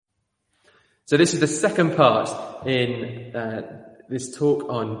So this is the second part in this talk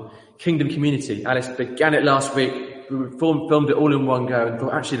on kingdom community. Alice began it last week. We filmed it all in one go and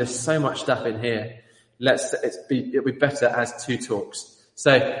thought, actually, there's so much stuff in here. It'll be better as two talks.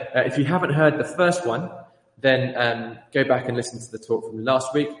 So if you haven't heard the first one, then go back and listen to the talk from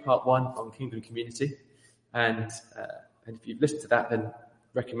last week, part 1 on kingdom community. And if you've listened to that, then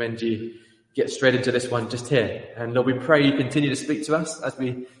recommend you get straight into this one just here. And Lord, we pray you continue to speak to us as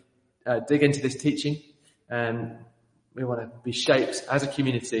we dig into this teaching. And we want to be shaped as a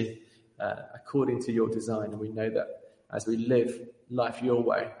community according to your design. And we know that as we live life your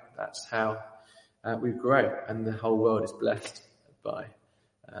way, that's how we grow. And the whole world is blessed by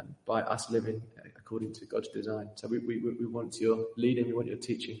us living according to God's design. So we want your leading, we want your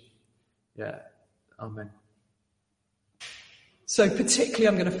teaching. Yeah. Amen. So particularly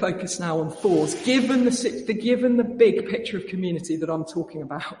I'm going to focus now on 4s. Given the big picture of community that I'm talking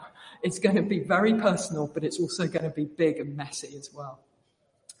about, it's going to be very personal, but it's also going to be big and messy as well.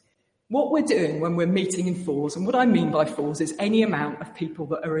 What we're doing when we're meeting in 4s, and what I mean by 4s is any amount of people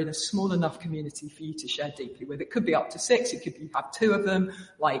that are in a small enough community for you to share deeply with. It could be up to 6, it could be you have 2 of them,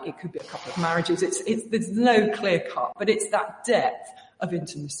 like it could be a couple of marriages. There's no clear cut, but it's that depth of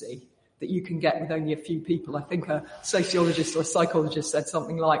intimacy that you can get with only a few people. I think a sociologist or a psychologist said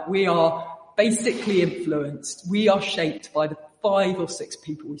something like, we are basically influenced, we are shaped by the 5 or 6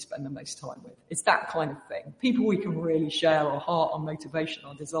 people we spend the most time with. It's that kind of thing. People we can really share our heart, our motivation,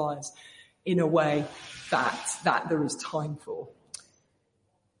 our desires in a way that there is time for.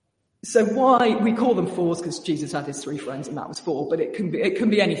 So why we call them 4s, because Jesus had his 3 friends and that was 4, but it can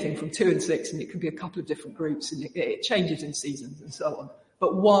be anything from 2 and 6, and it can be a couple of different groups, and it changes in seasons and so on.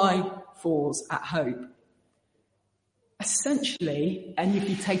 But why 4s at Hope? Essentially, and if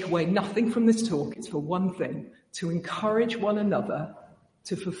you take away nothing from this talk, it's for one thing: to encourage one another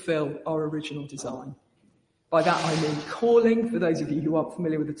to fulfill our original design. By that I mean calling, for those of you who aren't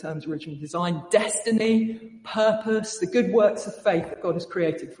familiar with the terms original design, destiny, purpose, the good works of faith that God has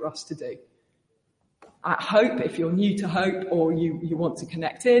created for us to do. At Hope, if you're new to Hope or you want to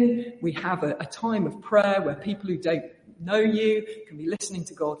connect in, we have a time of prayer where people who don't know you can be listening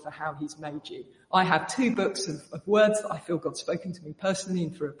to God for how he's made you. I have 2 books of words that I feel God's spoken to me personally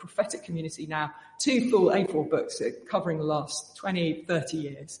and through a prophetic community now. 2 full A4 books covering the last 20, 30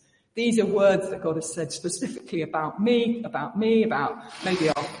 years. These are words that God has said specifically about me, about maybe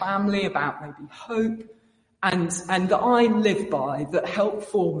our family, about maybe Hope, and that I live by, that help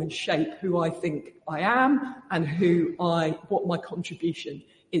form and shape who I think I am and what my contribution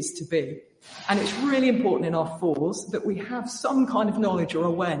is to be. And it's really important in our 4s that we have some kind of knowledge or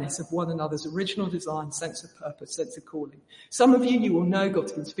awareness of one another's original design, sense of purpose, sense of calling. Some of you will know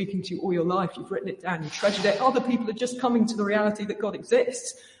God's been speaking to you all your life. You've written it down, you've treasured it. Other people are just coming to the reality that God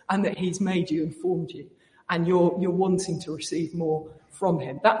exists and that he's made you and formed you. And you're wanting to receive more from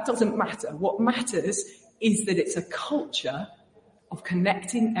him. That doesn't matter. What matters is that it's a culture of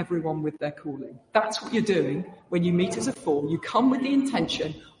connecting everyone with their calling. That's what you're doing when you meet as a 4. You come with the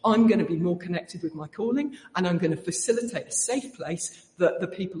intention, I'm going to be more connected with my calling, and I'm going to facilitate a safe place that the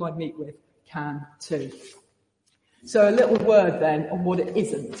people I meet with can too. So a little word then on what it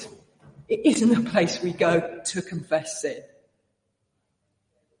isn't. It isn't a place we go to confess sin.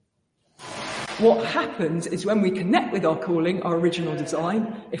 What happens is when we connect with our calling, our original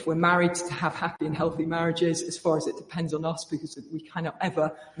design, if we're married, to have happy and healthy marriages, as far as it depends on us, because we cannot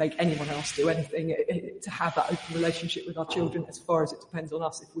ever make anyone else do anything, to have that open relationship with our children, as far as it depends on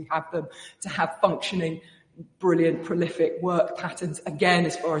us, if we have them, to have functioning, brilliant, prolific work patterns, again,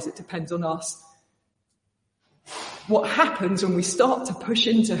 as far as it depends on us. What happens when we start to push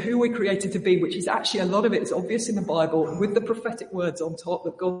into who we're created to be, which is actually a lot of it is obvious in the Bible, with the prophetic words on top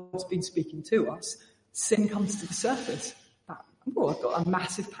that God's been speaking to us, sin comes to the surface. I've got a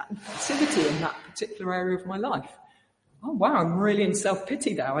massive pattern of passivity in that particular area of my life. Oh wow, I'm really in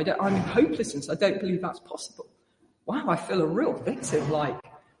self-pity now. I'm in hopelessness. I don't believe that's possible. Wow, I feel a real victim,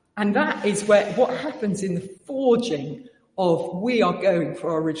 And that is what happens in the forging of we are going for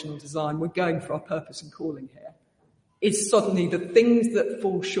our original design, we're going for our purpose and calling here. Is suddenly the things that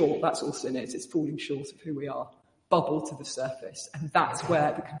fall short, that's all sin is, it's falling short of who we are, bubble to the surface. And that's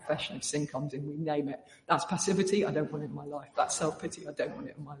where the confession of sin comes in, we name it. That's passivity, I don't want it in my life. That's self-pity, I don't want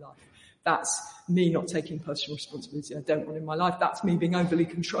it in my life. That's me not taking personal responsibility, I don't want it in my life. That's me being overly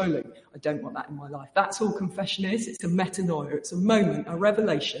controlling, I don't want that in my life. That's all confession is, it's a metanoia, it's a moment, a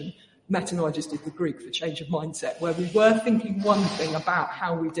revelation. Metanoia just is the Greek for change of mindset, where we were thinking one thing about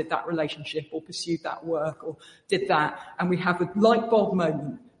how we did that relationship or pursued that work or did that, and we have a light bulb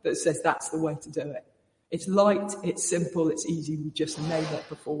moment that says that's the way to do it. It's light, it's simple, it's easy. We just name it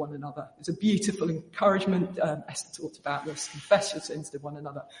before one another. It's a beautiful encouragement. Esther talked about this. Confess your sins to one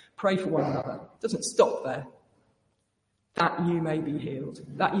another. Pray for one another. It doesn't stop there. That you may be healed.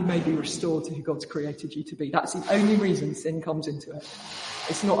 That you may be restored to who God's created you to be. That's the only reason sin comes into it.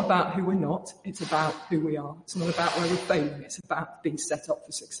 It's not about who we're not. It's about who we are. It's not about where we're failing. It's about being set up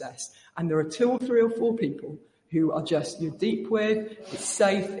for success. And there are 2 or 3 or 4 people who are just you're deep with, it's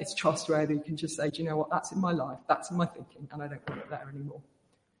safe, it's trustworthy. You can just say, do you know what, that's in my life, that's in my thinking, and I don't want it there anymore.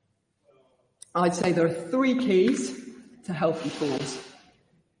 I'd say there are 3 keys to healthy falls.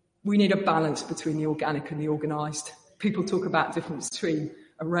 We need a balance between the organic and the organised. People talk about difference between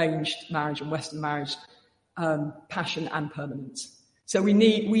arranged marriage and Western marriage, passion and permanence. So we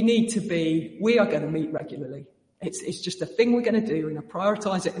are going to meet regularly. It's just a thing we're going to do, and I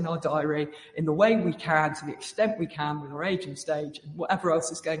prioritise it in our diary in the way we can, to the extent we can, with our age and stage and whatever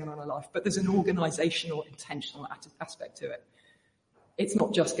else is going on in our life. But there's an organisational, intentional aspect to it. It's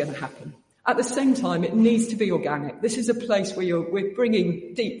not just going to happen. At the same time, it needs to be organic. This is a place where we're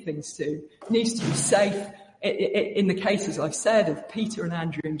bringing deep things to. It needs to be safe. In the cases I've said of Peter and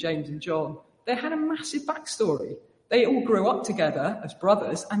Andrew and James and John, they had a massive backstory. They all grew up together as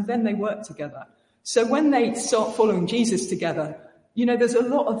brothers, and then they worked together. So when they start following Jesus together, there's a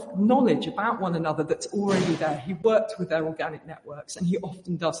lot of knowledge about one another that's already there. He worked with their organic networks, and he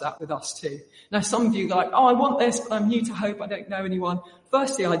often does that with us too. Now, some of you are like, I want this, but I'm new to Hope, I don't know anyone.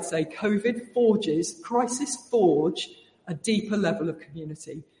 Firstly, I'd say crisis forge a deeper level of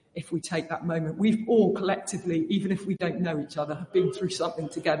community if we take that moment. We've all collectively, even if we don't know each other, have been through something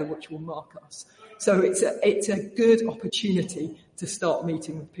together which will mark us. So it's a good opportunity to start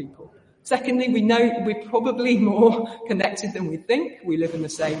meeting with people. Secondly, we know we're probably more connected than we think. We live in the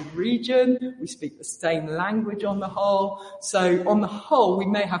same region. We speak the same language on the whole. So on the whole, we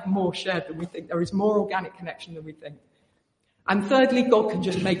may have more shared than we think. There is more organic connection than we think. And thirdly, God can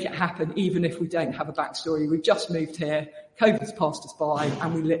just make it happen even if we don't have a backstory. We've just moved here. COVID's passed us by,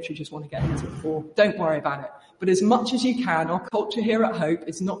 and we literally just want to get into it for. Don't worry about it. But as much as you can, our culture here at Hope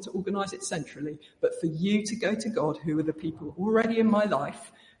is not to organise it centrally, but for you to go to God, who are the people already in my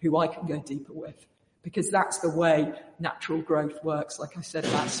life who I can go deeper with. Because that's the way natural growth works. Like I said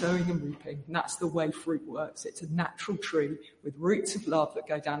about sowing and reaping, and that's the way fruit works. It's a natural tree with roots of love that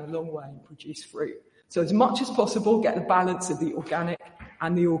go down a long way and produce fruit. So as much as possible, get the balance of the organic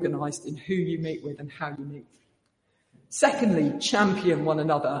and the organised in who you meet with and how you meet. Secondly, champion one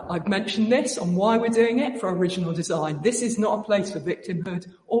another. I've mentioned this on why we're doing it for original design. This is not a place for victimhood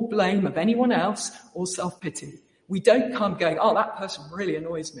or blame of anyone else or self-pity. We don't come going, that person really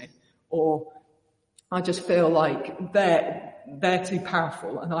annoys me, or I just feel like they're too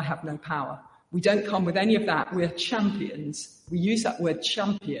powerful and I have no power. We don't come with any of that. We're champions. We use that word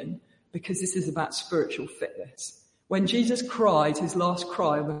champion because this is about spiritual fitness. When Jesus cried his last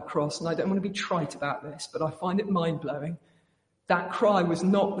cry on the cross, and I don't want to be trite about this, but I find it mind-blowing, that cry was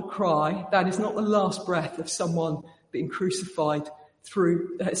not the cry, that is not the last breath of someone being crucified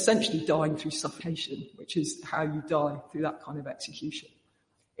through, essentially dying through suffocation, which is how you die through that kind of execution.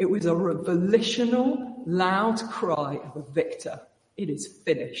 It was a volitional, loud cry of a victor. It is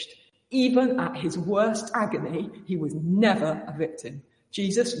finished. Even at his worst agony, he was never a victim.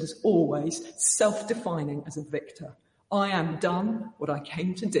 Jesus was always self-defining as a victor. I am done what I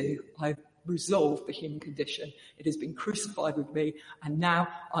came to do. I've resolved the human condition. It has been crucified with me, and now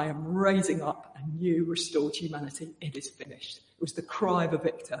I am raising up a new, restored humanity. It is finished. It was the cry of a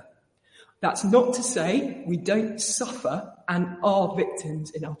victor. That's not to say we don't suffer and are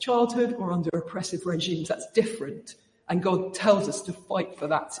victims in our childhood or under oppressive regimes. That's different. And God tells us to fight for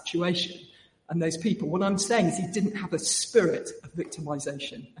that situation and those people. What I'm saying is he didn't have a spirit of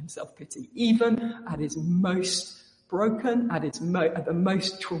victimization and self-pity, even at his most broken, at the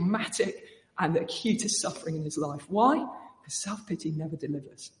most traumatic and the acutest suffering in his life. Why? Because self-pity never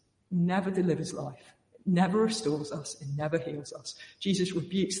delivers life. It never restores us. It never heals us. Jesus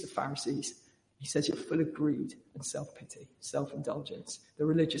rebukes the Pharisees. He says you're full of greed and self-pity, self-indulgence, the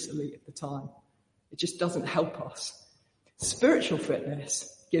religious elite of the time. It just doesn't help us. Spiritual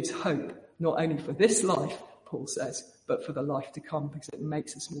fitness gives hope, not only for this life, Paul says, but for the life to come, because it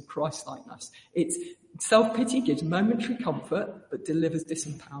makes us more Christ-likeness. Self-pity gives momentary comfort, but delivers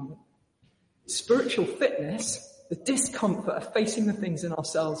disempowerment. Spiritual fitness, the discomfort of facing the things in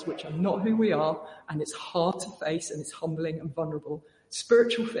ourselves which are not who we are, and it's hard to face, and it's humbling and vulnerable.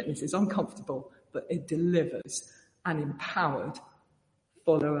 Spiritual fitness is uncomfortable, but it delivers an empowered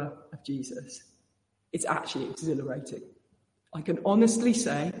follower of Jesus. It's actually exhilarating. I can honestly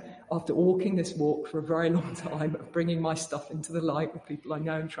say after walking this walk for a very long time, of bringing my stuff into the light with people I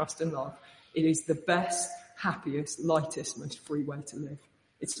know and trust and love, it is the best, happiest, lightest, most free way to live.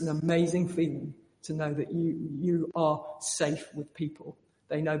 It's an amazing feeling to know that you are safe with people.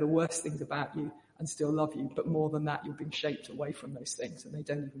 They know the worst things about you and still love you, but more than that, you're being shaped away from those things and they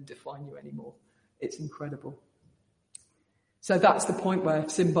don't even define you anymore. It's incredible. So that's the point where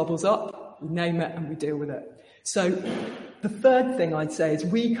sin bubbles up, we name it and we deal with it. So the third thing I'd say is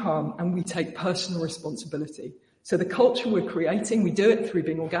we come and we take personal responsibility. So the culture we're creating, we do it through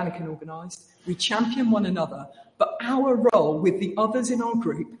being organic and organised. We champion one another, but our role with the others in our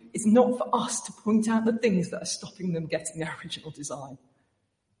group is not for us to point out the things that are stopping them getting their original design.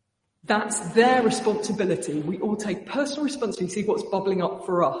 That's their responsibility. We all take personal responsibility, see what's bubbling up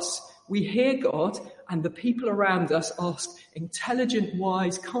for us. We hear God and the people around us ask intelligent,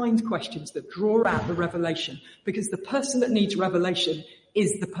 wise, kind questions that draw out the revelation, because the person that needs revelation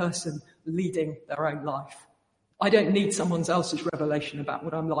is the person leading their own life. I don't need someone else's revelation about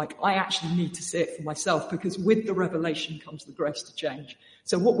what I'm like. I actually need to see it for myself, because with the revelation comes the grace to change.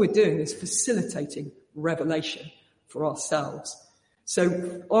 So what we're doing is facilitating revelation for ourselves.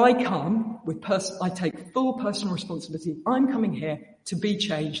 So I take full personal responsibility. I'm coming here to be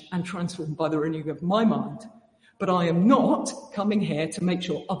changed and transformed by the renewing of my mind. But I am not coming here to make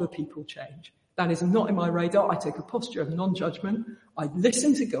sure other people change. That is not in my radar. I take a posture of non-judgment. I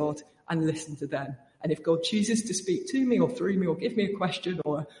listen to God and listen to them. And if God chooses to speak to me or through me or give me a question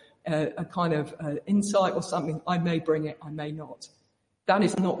or a kind of insight or something, I may bring it, I may not. That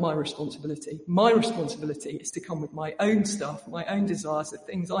is not my responsibility. My responsibility is to come with my own stuff, my own desires, the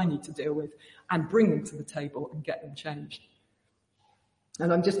things I need to deal with, and bring them to the table and get them changed.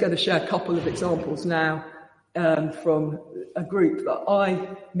 And I'm just going to share a couple of examples now from a group that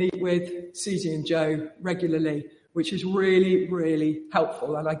I meet with, Susie and Joe, regularly, which is really, really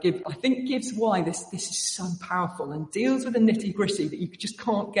helpful. And I think gives why this is so powerful and deals with the nitty-gritty that you just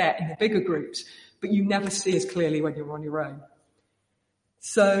can't get in the bigger groups, but you never see as clearly when you're on your own.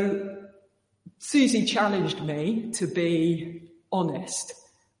 So Susie challenged me to be honest,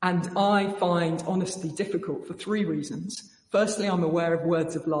 and I find honesty difficult for 3 reasons. Firstly, I'm aware of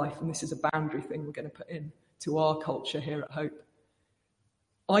words of life, and this is a boundary thing we're going to put in to our culture here at Hope.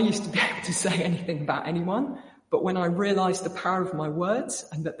 I used to be able to say anything about anyone, but when I realised the power of my words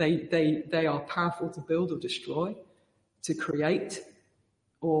and that they are powerful to build or destroy, to create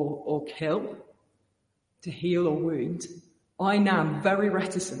or kill, to heal or wound, I now am very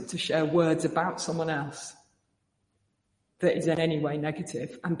reticent to share words about someone else that is in any way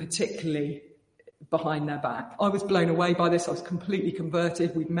negative, and particularly behind their back. I was blown away by this. I was completely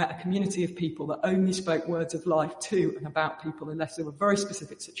converted. We'd met a community of people that only spoke words of life to and about people unless there were very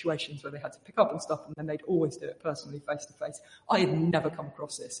specific situations where they had to pick up on stuff, and then they'd always do it personally, face to face. I had never come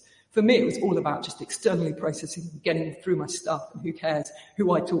across this. For me, it was all about just externally processing, getting through my stuff, and who cares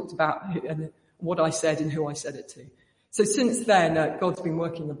who I talked about and what I said and who I said it to. So since then, God's been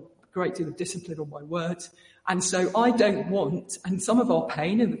working a great deal of discipline on my words. And so I don't want, and some of our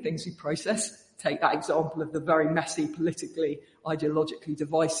pain and the things we process, take that example of the very messy, politically, ideologically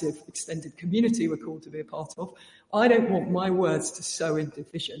divisive extended community we're called to be a part of. I don't want my words to sow in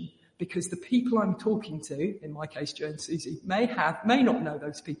division, because the people I'm talking to, in my case, Joe and Susie, may not know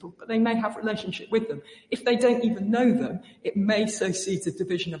those people, but they may have a relationship with them. If they don't even know them, it may sow seeds of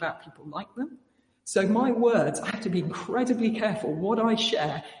division about people like them. So my words, I have to be incredibly careful what I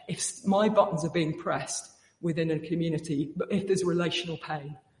share if my buttons are being pressed within a community, but if there's relational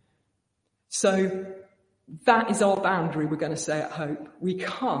pain. So that is our boundary, we're going to say at Hope. We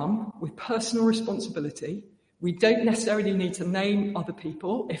come with personal responsibility. We don't necessarily need to name other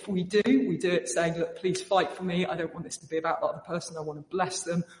people. If we do it saying, look, please fight for me. I don't want this to be about the other person. I want to bless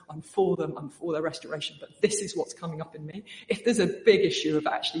them. I'm for them. I'm for their restoration. But this is what's coming up in me. If there's a big issue of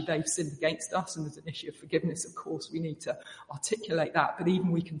actually they've sinned against us and there's an issue of forgiveness, of course, we need to articulate that. But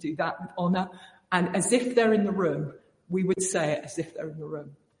even we can do that with honour. And as if they're in the room, we would say it as if they're in the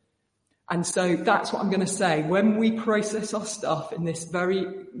room. And so that's what I'm going to say. When we process our stuff in this very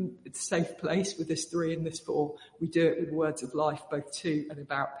safe place with this 3 and this 4, we do it with words of life, both to and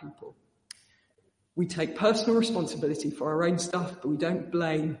about people. We take personal responsibility for our own stuff, but we don't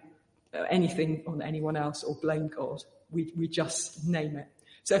blame anything on anyone else or blame God. We just name it.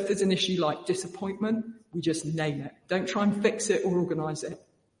 So if there's an issue like disappointment, we just name it. Don't try and fix it or organise it,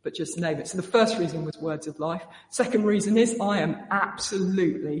 but just name it. So the first reason was words of life. Second reason is I am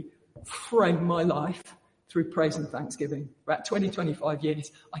absolutely frame my life through praise and thanksgiving. About 25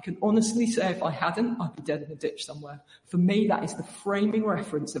 years. I can honestly say if I hadn't, I'd be dead in a ditch somewhere. For me, that is the framing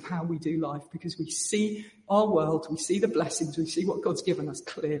reference of how we do life, because we see our world, we see the blessings, we see what God's given us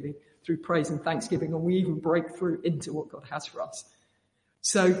clearly through praise and thanksgiving, and we even break through into what God has for us.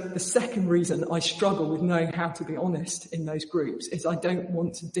 So the second reason I struggle with knowing how to be honest in those groups is I don't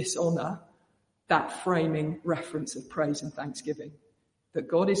want to dishonour that framing reference of praise and thanksgiving. That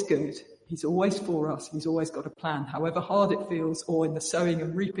God is good, he's always for us, he's always got a plan, however hard it feels, or in the sowing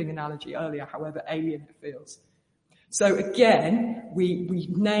and reaping analogy earlier, however alien it feels. So again, we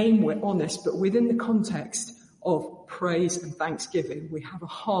name, we're honest, but within the context of praise and thanksgiving, we have a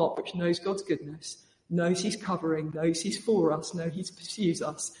heart which knows God's goodness, knows he's covering, knows he's for us, knows he pursues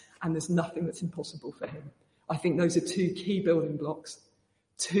us, and there's nothing that's impossible for him. I think those are two key building blocks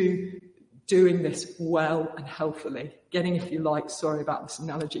to doing this well and healthily, getting, if you like, sorry about this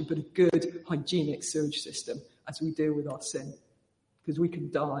analogy, but a good hygienic sewage system as we deal with our sin. Because we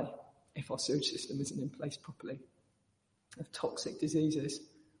can die if our sewage system isn't in place properly, of toxic diseases.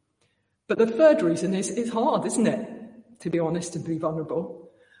 But the third reason is it's hard, isn't it, to be honest and be vulnerable.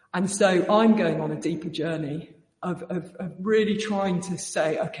 And so I'm going on a deeper journey of really trying to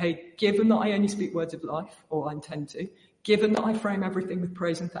say, okay, given that I only speak words of life, or I intend to, given that I frame everything with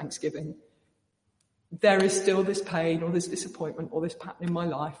praise and thanksgiving, there is still this pain or this disappointment or this pattern in my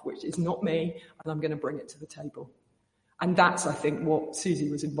life, which is not me, and I'm going to bring it to the table. And that's, I think, what Susie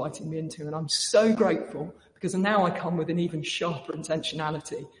was inviting me into. And I'm so grateful because now I come with an even sharper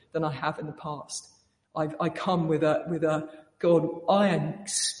intentionality than I have in the past. I come with a God, I am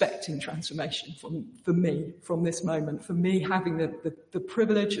expecting transformation for me from this moment, for me having the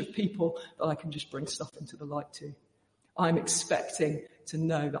privilege of people that I can just bring stuff into the light to. I'm expecting to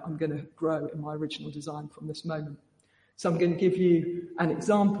know that I'm going to grow in my original design from this moment. So I'm going to give you an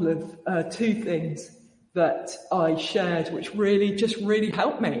example of two things that I shared, which really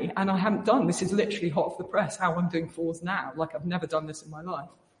helped me. And I haven't done, this is literally hot off the press, how I'm doing fours now, like I've never done this in my life.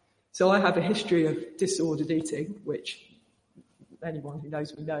 So I have a history of disordered eating, which anyone who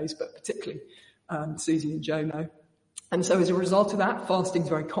knows me knows, but particularly Susie and Joe know. And so as a result of that, fasting is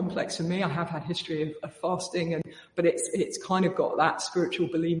very complex for me. I have had history of fasting, but it's kind of got that spiritual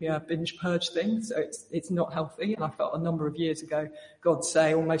bulimia binge purge thing. So it's not healthy. And I felt a number of years ago, God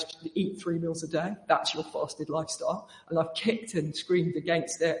say almost eat 3 meals a day. That's your fasted lifestyle. And I've kicked and screamed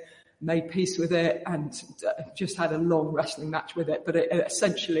against it, made peace with it, and just had a long wrestling match with it. But it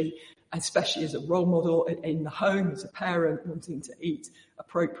essentially, especially as a role model in the home, as a parent wanting to eat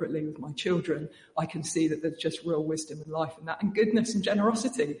appropriately with my children, I can see that there's just real wisdom in life in that, and goodness and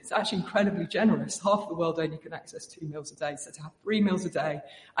generosity. It's actually incredibly generous. Half the world only can access 2 meals a day, so to have 3 meals a day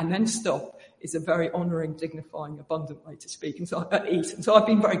and then stop is a very honouring, dignifying, abundant way to speak and eat. And so I've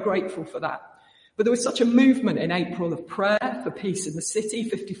been very grateful for that. But there was such a movement in April of prayer for peace in the city,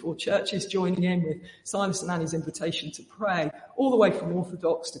 54 churches joining in with Silas and Annie's invitation to pray, all the way from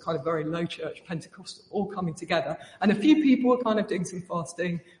Orthodox to kind of very low church, Pentecostal, all coming together. And a few people were kind of doing some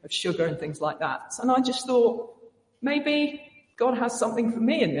fasting of sugar and things like that. And I just thought, maybe God has something for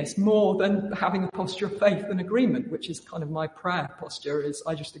me in this more than having a posture of faith and agreement, which is kind of my prayer posture, is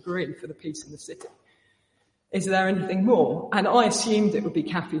I just agree for the peace in the city. Is there anything more? And I assumed it would be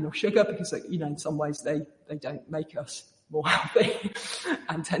caffeine or sugar because, in some ways they don't make us more healthy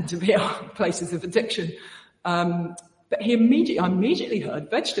and tend to be our places of addiction. But I immediately heard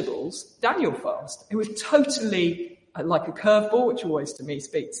vegetables, Daniel fast. It was totally like a curveball, which always to me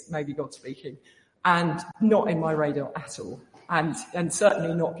speaks, maybe God speaking, and not in my radar at all. And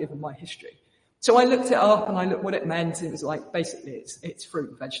certainly not given my history. So I looked it up and I looked what it meant. It was like, basically it's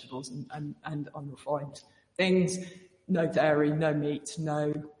fruit and vegetables and unrefined things, no dairy, no meat,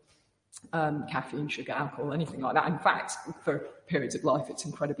 no caffeine, sugar, alcohol, anything like that. In fact, for periods of life, it's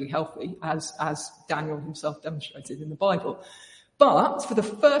incredibly healthy, as Daniel himself demonstrated in the Bible. But for the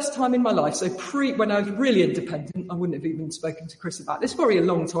first time in my life, so when I was really independent, I wouldn't have even spoken to Chris about this, probably a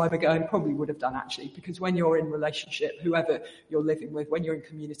long time ago, and probably would have done actually, because when you're in relationship, whoever you're living with, when you're in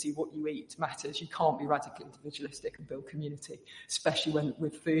community, what you eat matters. You can't be radically individualistic and build community, especially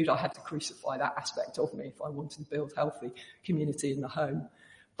with food. I had to crucify that aspect of me if I wanted to build healthy community in the home.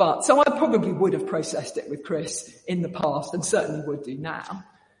 But so I probably would have processed it with Chris in the past, and certainly would do now.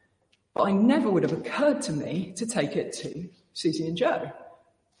 But I never would have occurred to me to take it to Susie and Joe.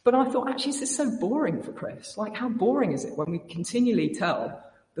 But I thought, actually, this is so boring for Chris. Like, how boring is it when we continually tell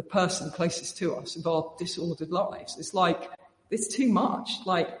the person closest to us of our disordered lives? It's like, it's too much.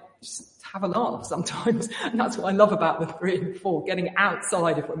 Like, just have a laugh sometimes. And that's what I love about the 3 and 4, getting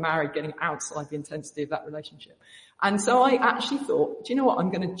outside, if we're married, getting outside the intensity of that relationship. And so I actually thought, do you know what?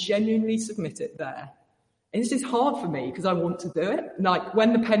 I'm going to genuinely submit it there. And this is hard for me because I want to do it. Like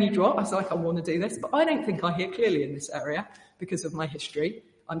when the penny dropped, I was like, I want to do this, but I don't think I hear clearly in this area because of my history.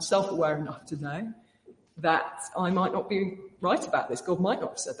 I'm self-aware enough to know that I might not be right about this. God might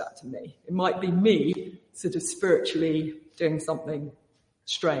not have said that to me. It might be me sort of spiritually doing something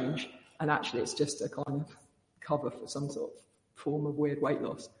strange, and actually it's just a kind of cover for some sort of form of weird weight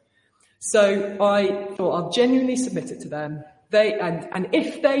loss. So I thought I'll genuinely submit it to them. And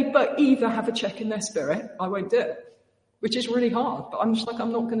if they but either have a check in their spirit, I won't do it, which is really hard. But I'm just like,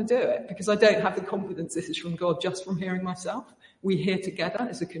 I'm not going to do it because I don't have the confidence this is from God just from hearing myself. We hear together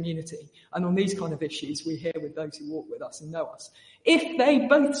as a community. And on these kind of issues, we hear with those who walk with us and know us. If they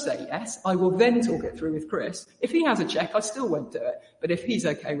both say yes, I will then talk it through with Chris. If he has a check, I still won't do it. But if he's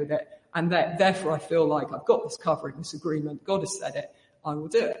okay with it, and therefore I feel like I've got this covering, this agreement, God has said it, I will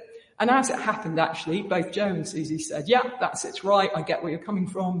do it. And as it happened, actually, both Joe and Susie said, yeah, it's right. I get where you're coming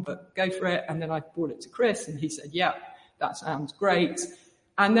from, but go for it. And then I brought it to Chris and he said, yeah, that sounds great.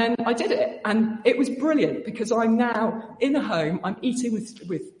 And then I did it. And it was brilliant because I'm now in a home. I'm eating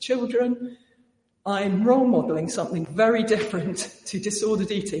with children. I'm role modeling something very different to disordered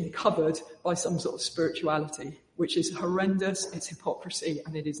eating covered by some sort of spirituality, which is horrendous. It's hypocrisy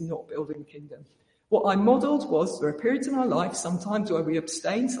and it is not building the kingdom. What I modelled was there are periods in our life, sometimes where we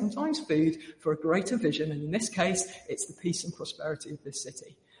abstain, sometimes food, for a greater vision. And in this case, it's the peace and prosperity of this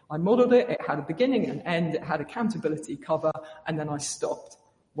city. I modelled it. It had a beginning and end. It had accountability cover. And then I stopped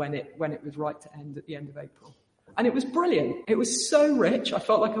when it was right to end at the end of April. And it was brilliant. It was so rich. I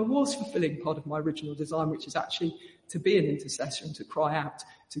felt like I was fulfilling part of my original design, which is actually to be an intercessor and to cry out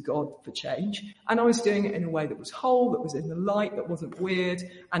to God for change. And I was doing it in a way that was whole, that was in the light, that wasn't weird.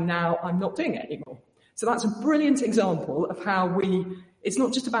 And now I'm not doing it anymore. So that's a brilliant example of how it's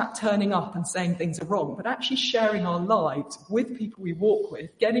not just about turning up and saying things are wrong, but actually sharing our lives with people we walk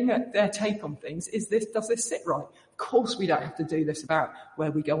with, getting their take on things. Does this sit right? Of course we don't have to do this about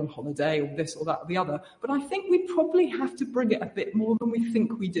where we go on holiday or this or that or the other, but I think we probably have to bring it a bit more than we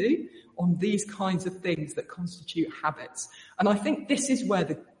think we do on these kinds of things that constitute habits. And I think this is where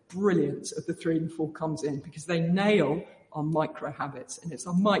the brilliance of the 3 and 4 comes in, because they nail our micro habits, and it's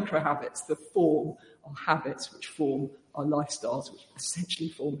our micro habits that form our habits, which form our lifestyles, which essentially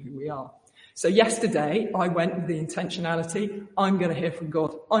form who we are. So yesterday I went with the intentionality, I'm going to hear from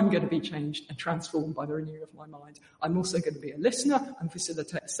God, I'm going to be changed and transformed by the renewal of my mind. I'm also going to be a listener and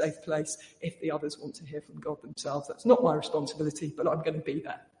facilitate a safe place if the others want to hear from God themselves. That's not my responsibility, but I'm going to be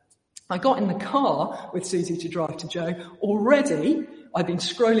there. I got in the car with Susie to drive to Joe. Already, I've been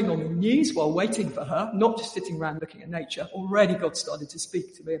scrolling on the news while waiting for her, not just sitting around looking at nature. Already God started to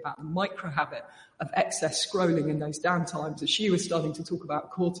speak to me about the micro habit of excess scrolling in those downtimes, as she was starting to talk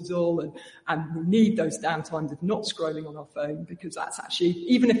about cortisol and we need those downtimes of not scrolling on our phone, because that's actually,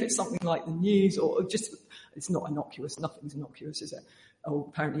 even if it's something like the news or just, it's not innocuous, nothing's innocuous, is it? Oh,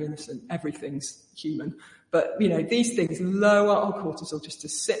 apparently innocent, everything's human. But, these things lower our cortisol just to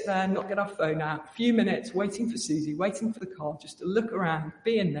sit there, not get our phone out, a few minutes, waiting for Susie, waiting for the car, just to look around,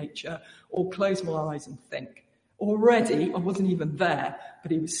 be in nature, or close my eyes and think. Already, I wasn't even there,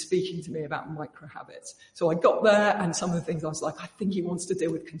 but he was speaking to me about micro habits. So I got there, and some of the things I was like, I think he wants to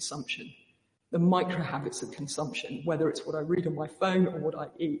deal with consumption. The micro habits of consumption, whether it's what I read on my phone or what I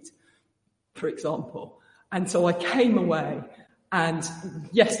eat, for example. And so I came away, and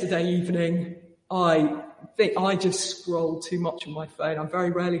yesterday evening, I think I just scroll too much on my phone. I very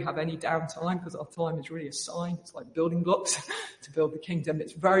rarely have any downtime because our time is really assigned. It's like building blocks to build the kingdom.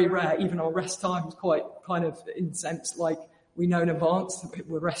 It's very rare. Even our rest time is quite kind of in sense like we know in advance that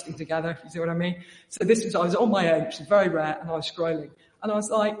we're resting together, if you see what I mean. So I was on my own, which is very rare, and I was scrolling. And I was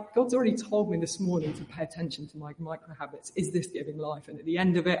like, God's already told me this morning to pay attention to my micro habits. Is this giving life? And at the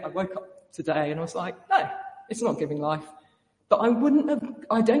end of it, I woke up today and I was like, no, it's not giving life. But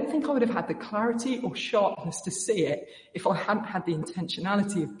I don't think I would have had the clarity or sharpness to see it if I hadn't had the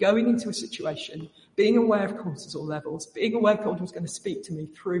intentionality of going into a situation, being aware of cortisol levels, being aware God was going to speak to me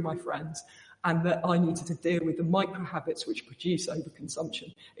through my friends, and that I needed to deal with the micro habits which produce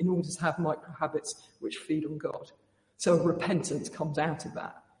overconsumption in order to have micro habits which feed on God. So repentance comes out of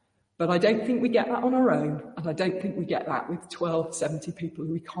that. But I don't think we get that on our own, and I don't think we get that with 12, 70 people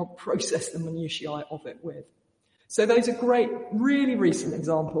who we can't process the minutiae of it with. So those are great, really recent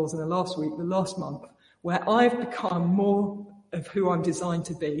examples in the last week, the last month, where I've become more of who I'm designed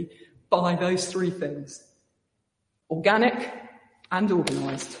to be by those 3 things. Organic and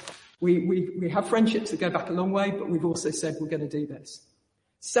organised. We have friendships that go back a long way, but we've also said we're going to do this.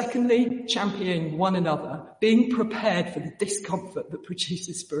 Secondly, championing one another, being prepared for the discomfort that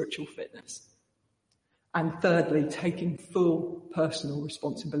produces spiritual fitness. And thirdly, taking full personal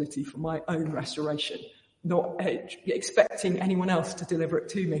responsibility for my own restoration not expecting anyone else to deliver it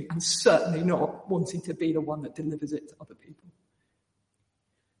to me, and certainly not wanting to be the one that delivers it to other people.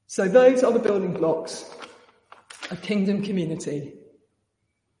 So those are the building blocks of kingdom community.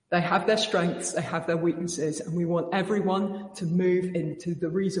 They have their strengths, they have their weaknesses, and we want everyone to move into the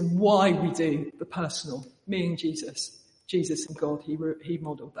reason why we do the personal, me and Jesus and God. He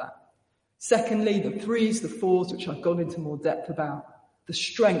modelled that. Secondly, the threes, the fours, which I've gone into more depth about. The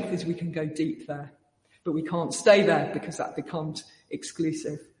strength is we can go deep there, but we can't stay there because that becomes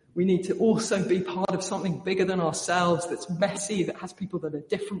exclusive. We need to also be part of something bigger than ourselves, that's messy, that has people that are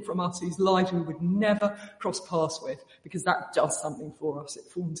different from us, whose lives we would never cross paths with, because that does something for us. It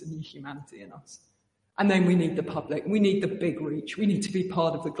forms a new humanity in us. And then we need the public. We need the big reach. We need to be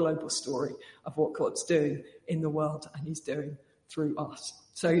part of the global story of what God's doing in the world, and he's doing through us.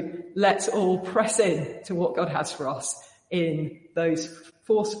 So let's all press in to what God has for us in those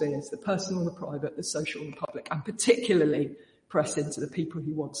four spheres, the personal, the private, the social, and the public, and particularly press into the people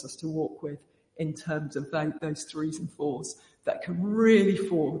he wants us to walk with in terms of those threes and fours that can really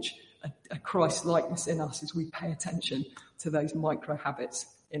forge a Christ likeness in us as we pay attention to those micro habits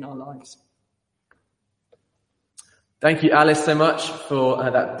in our lives. Thank you, Alice, so much for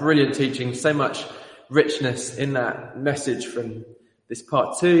that brilliant teaching, so much richness in that message from this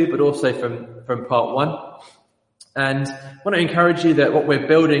part 2, but also from part 1. And I want to encourage you that what we're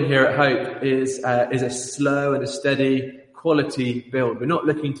building here at Hope is a slow and a steady quality build. We're not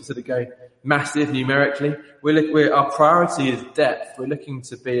looking to sort of go massive numerically. Our priority is depth. We're looking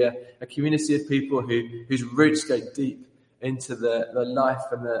to be a community of people whose roots go deep into the life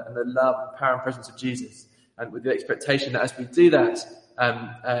and the love and power and presence of Jesus. And with the expectation that as we do that,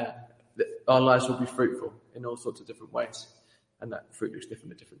 our lives will be fruitful in all sorts of different ways. And that fruit looks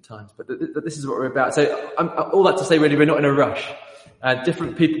different at different times. But this is what we're about. So all that to say, really, we're not in a rush.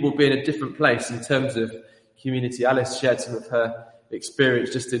 Different people will be in a different place in terms of community. Alice shared some of her experience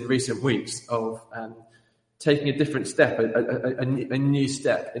just in recent weeks of taking a different step, a new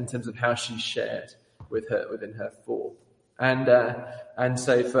step in terms of how she shared within her four. And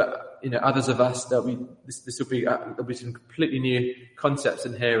so for others of us, there'll be some completely new concepts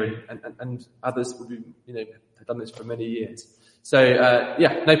in here, and others will be have done this for many years. So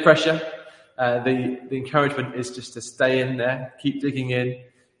no pressure. The encouragement is just to stay in there, keep digging in,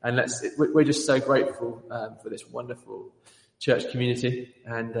 and we're just so grateful for this wonderful church community,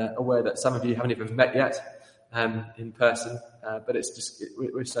 and aware that some of you haven't even met yet in person, but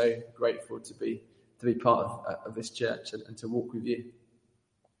we're so grateful to be part of this church and to walk with you.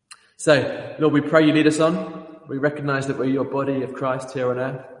 So, Lord, we pray you lead us on. We recognise that we're your body of Christ here on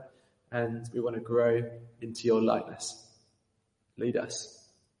earth, and we want to grow into your likeness. Lead us.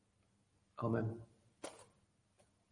 Amen.